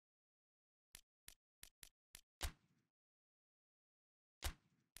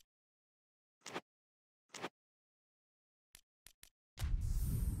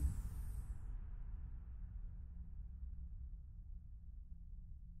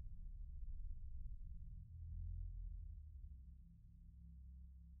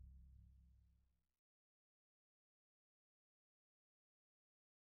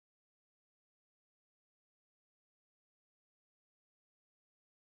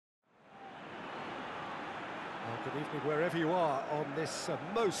Good evening wherever you are on this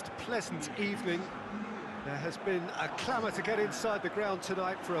most pleasant evening. There has been a clamour to get inside the ground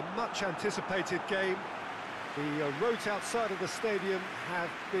tonight for a much-anticipated game. The roads outside of the stadium have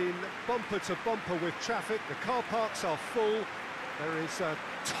been bumper to bumper with traffic. The car parks are full. There is a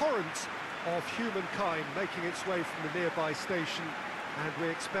torrent of humankind making its way from the nearby station, and we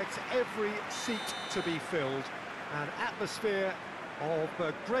expect every seat to be filled. An atmosphere of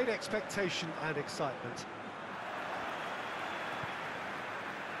great expectation and excitement.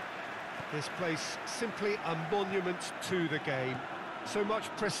 This place simply a monument to the game. So much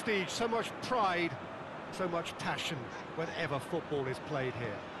prestige, so much pride, so much passion whenever football is played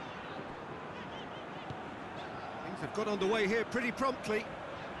here. Things have got underway here pretty promptly.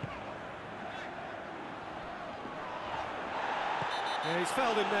 Yeah, he's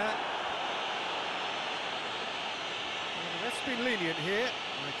fouled him there. Well, the ref's been lenient here.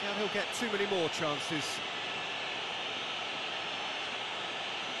 I doubt he'll get too many more chances.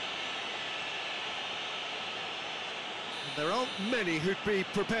 There aren't many who'd be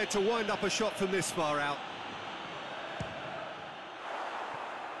prepared to wind up a shot from this far out.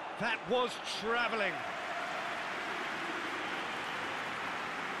 That was travelling.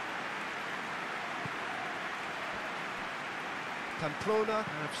 Pamplona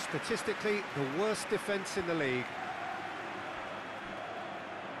have statistically the worst defence in the league.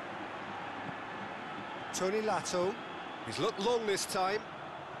 Tony Lato, he's looked long this time.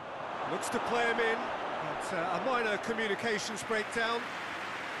 Looks to play him in. But a minor communications breakdown.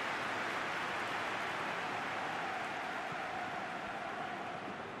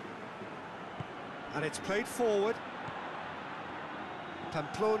 And it's played forward.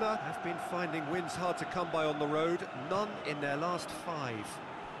 Pamplona have been finding wins hard to come by on the road, none in their last 5.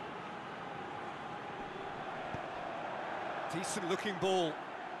 Decent looking ball.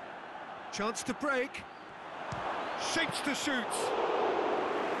 Chance to break. Shapes to shoot.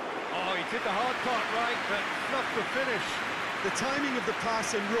 Oh, he did the hard part right, but not the finish. The timing of the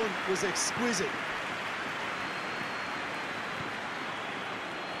pass and run was exquisite.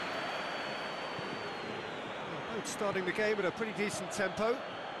 Well, both starting the game at a pretty decent tempo.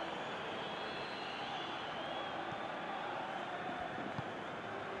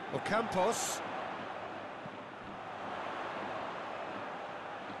 Ocampos.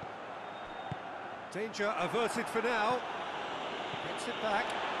 Danger averted for now. Gets it back.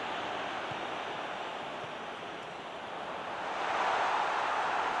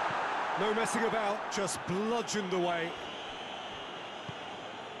 No messing about, just bludgeoned away.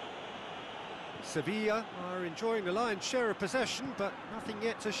 Sevilla are enjoying the lion's share of possession, but nothing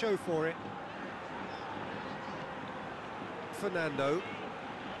yet to show for it. Fernando.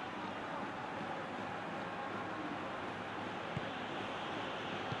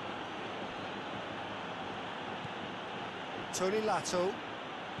 Tony Lato.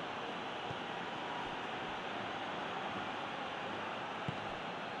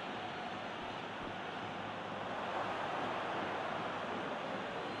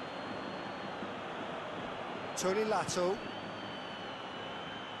 Tony Lato.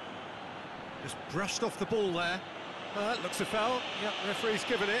 Just brushed off the ball there. That looks a foul. Yep, the referee's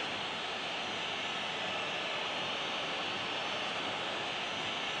given it.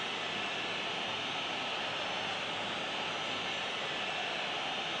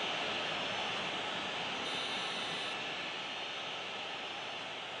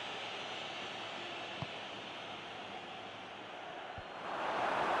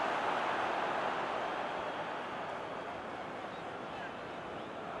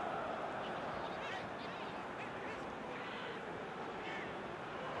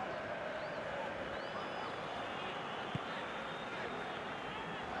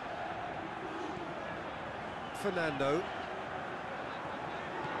 Fernando.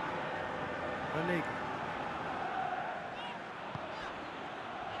 And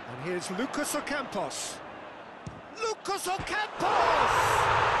here's Lucas Ocampos. Lucas Ocampos!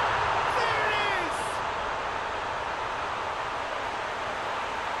 There it is!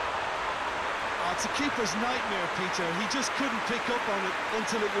 Oh, it's a keeper's nightmare, Peter. He just couldn't pick up on it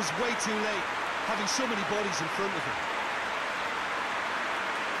until it was way too late, having so many bodies in front of him.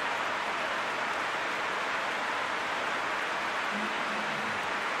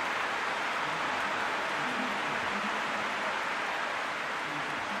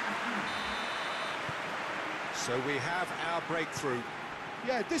 So we have our breakthrough.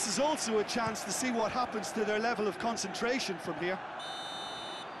 Yeah, this is also a chance to see what happens to their level of concentration from here.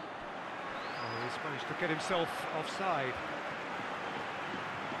 Oh, he's managed to get himself offside.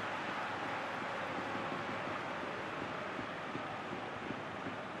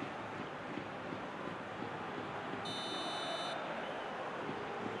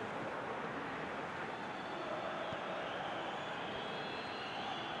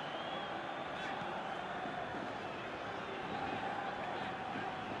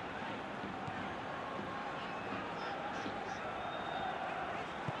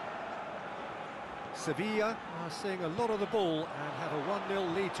 Sevilla are seeing a lot of the ball and have a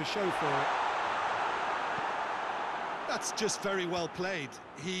 1-0 lead to show for it. That's just very well played.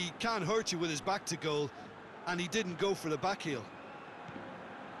 He can't hurt you with his back to goal, and he didn't go for the back heel.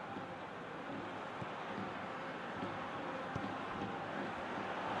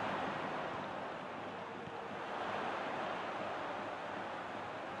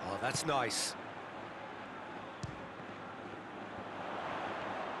 Oh, that's nice.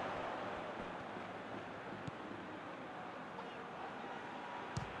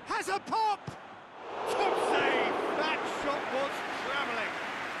 Has a pop! Top save! That shot was travelling.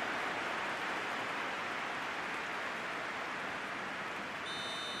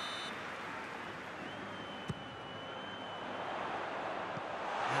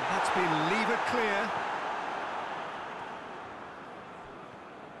 And that's been levered clear.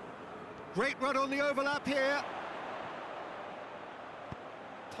 Great run on the overlap here.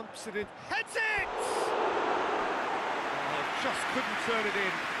 Pumps it in. Heads it! Oh, just couldn't turn it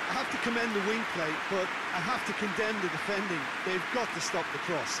in. I have to commend the wing play, but I have to condemn the defending. They've got to stop the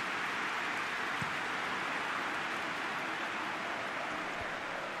cross.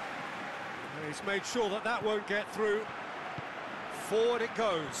 He's made sure that that won't get through. Forward it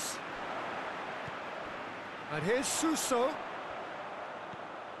goes. And here's Suso.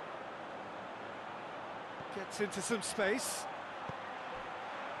 Gets into some space.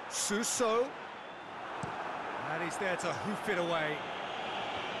 Suso. And he's there to hoof it away.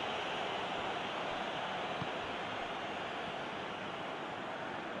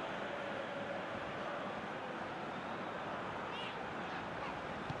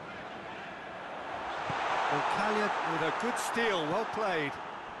 Calliot with a good steal, well played.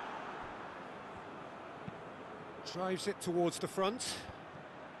 Drives it towards the front.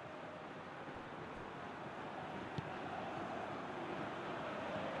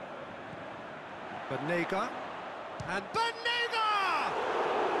 Banega. And Banega!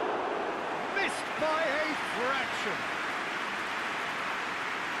 Missed by a fraction.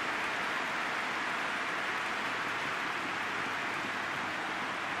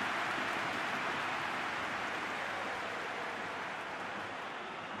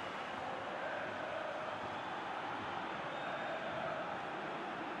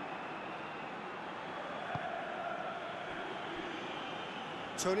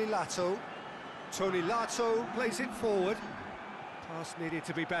 Tony Lato plays it forward. Pass needed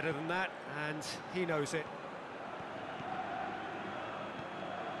to be better than that, and he knows it.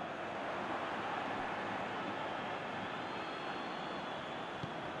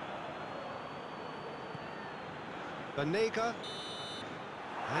 Banega.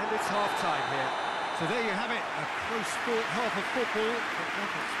 And it's half-time here. So there you have it, a close-fought half of football, but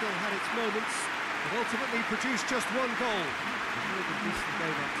Everton still had its moments. It ultimately produced just one goal.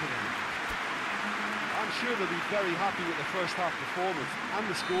 I'm sure they'll be very happy with the first half performance and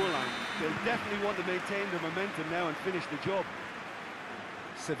the scoreline. They'll definitely want to maintain their momentum now and finish the job.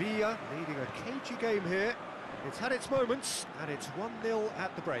 Sevilla leading a cagey game here. It's had its moments, and it's 1-0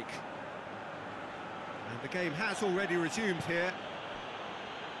 at the break. And the game has already resumed here.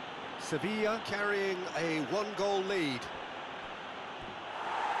 Sevilla carrying a 1-goal lead.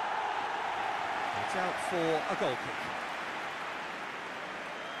 It's out for a goal kick.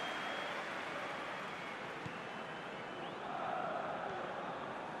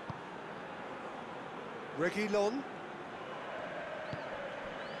 Reguilon.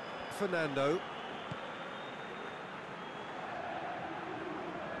 Fernando.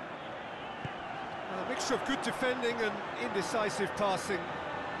 A mixture of good defending and indecisive passing.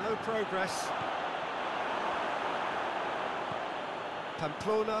 No progress.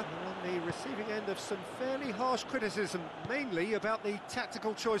 Pamplona on the receiving end of some fairly harsh criticism, mainly about the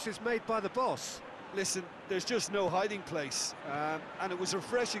tactical choices made by the boss. Listen, there's just no hiding place, and it was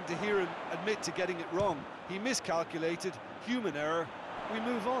refreshing to hear him admit to getting it wrong. He miscalculated, human error, we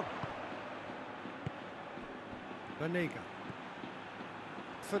move on. Banega.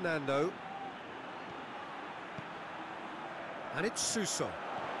 Fernando. And it's Suso.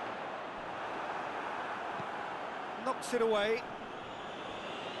 Knocks it away.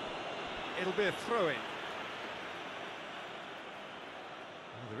 It'll be a throw-in.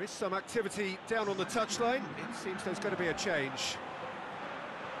 Well, there is some activity down on the touchline. It seems there's going to be a change.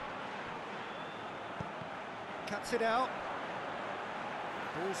 Cuts it out.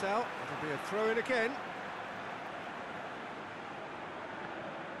 Ball's out. It'll be a throw-in again.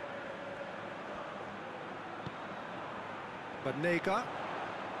 Banega.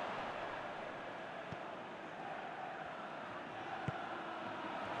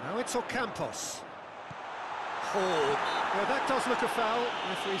 Now it's Ocampos. Oh, well, that does look a foul.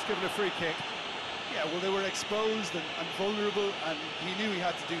 Referee's given a free kick. Yeah, well, they were exposed and vulnerable, and he knew he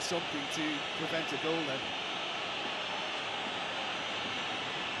had to do something to prevent a goal then.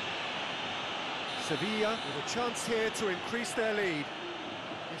 Sevilla with a chance here to increase their lead.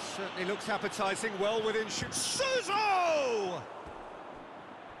 This certainly looks appetising, well within shoot. Suso!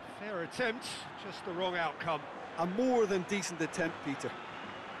 Fair attempt, just the wrong outcome. A more than decent attempt, Peter.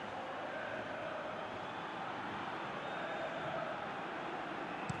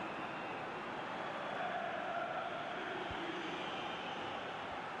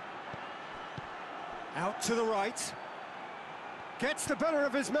 Out to the right. Gets the better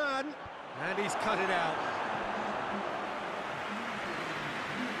of his man. And he's cut it out.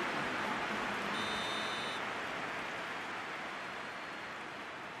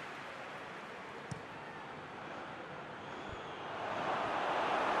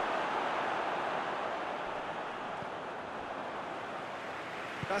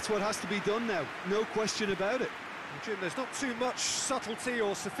 That's what has to be done now, no question about it. Jim, there's not too much subtlety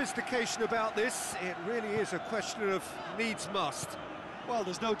or sophistication about this. It really is a question of needs must. Well,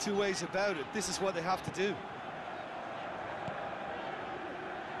 there's no two ways about it. This is what they have to do.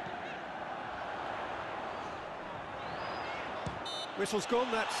 Whistle's gone,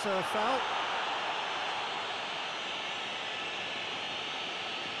 that's foul.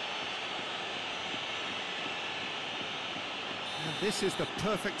 And this is the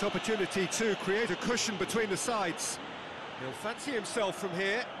perfect opportunity to create a cushion between the sides. He'll fancy himself from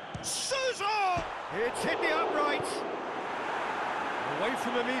here. Suso! It's hit the upright. Away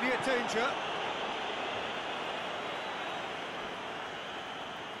from immediate danger.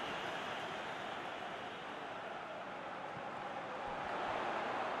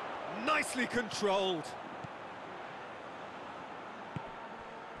 Nicely controlled.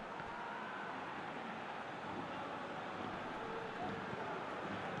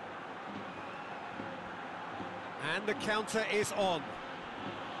 And the counter is on.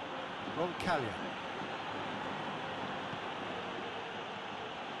 Roncallia.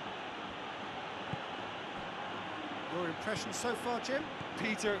 Your impression so far, Jim?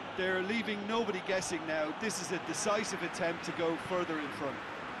 Peter, they're leaving nobody guessing now. This is a decisive attempt to go further in front.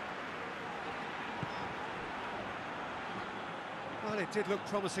 Well, it did look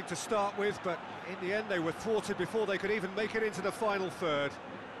promising to start with, but in the end they were thwarted before they could even make it into the final third.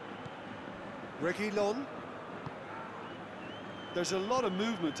 Reguilon. There's a lot of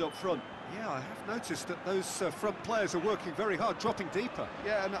movement up front. Yeah, I have noticed that those front players are working very hard, dropping deeper.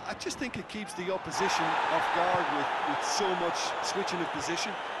 Yeah, and I just think it keeps the opposition off guard with so much switching of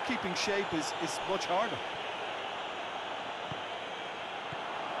position. Keeping shape is much harder.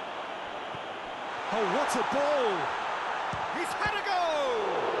 Oh, what a ball! He's had a go!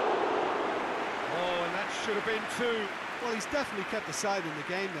 Oh, and that should have been two. Well, he's definitely kept the side in the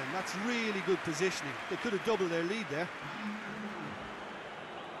game then. That's really good positioning. They could have doubled their lead there.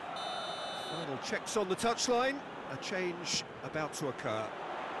 Final checks on the touchline. A change about to occur.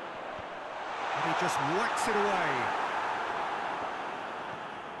 And he just whacks it away.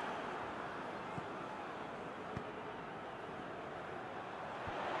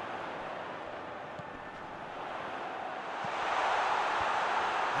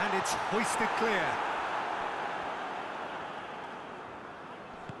 And it's hoisted clear.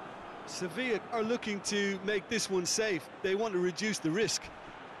 Sevilla are looking to make this one safe. They want to reduce the risk.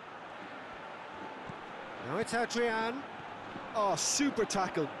 Now it's Adrian. Oh, super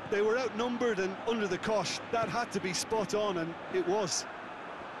tackle. They were outnumbered and under the cosh. That had to be spot on, and it was.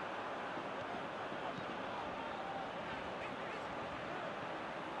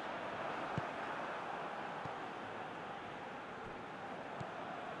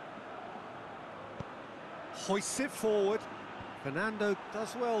 Hoists it forward. Fernando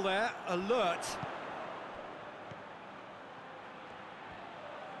does well there, alert.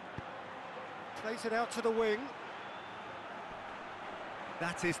 Plays it out to the wing.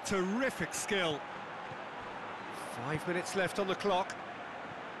 That is terrific skill. 5 minutes left on the clock.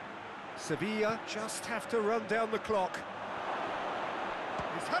 Sevilla just have to run down the clock.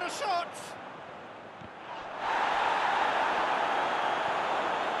 He's had a shot!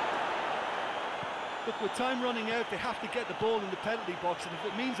 Look, with time running out, they have to get the ball in the penalty box, and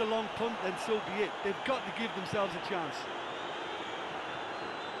if it means a long punt, then so be it. They've got to give themselves a chance.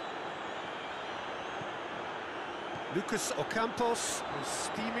 Lucas Ocampos is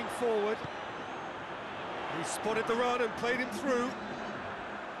steaming forward. He spotted the run and played him through.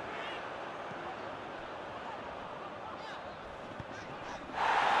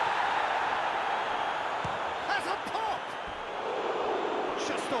 Has a pop!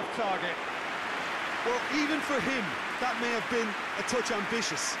 Just off target. Well, even for him, that may have been a touch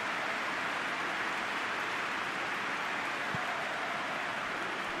ambitious.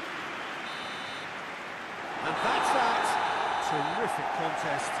 Terrific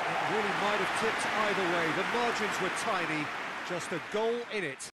contest. It really might have tipped either way. The margins were tiny, just a goal in it.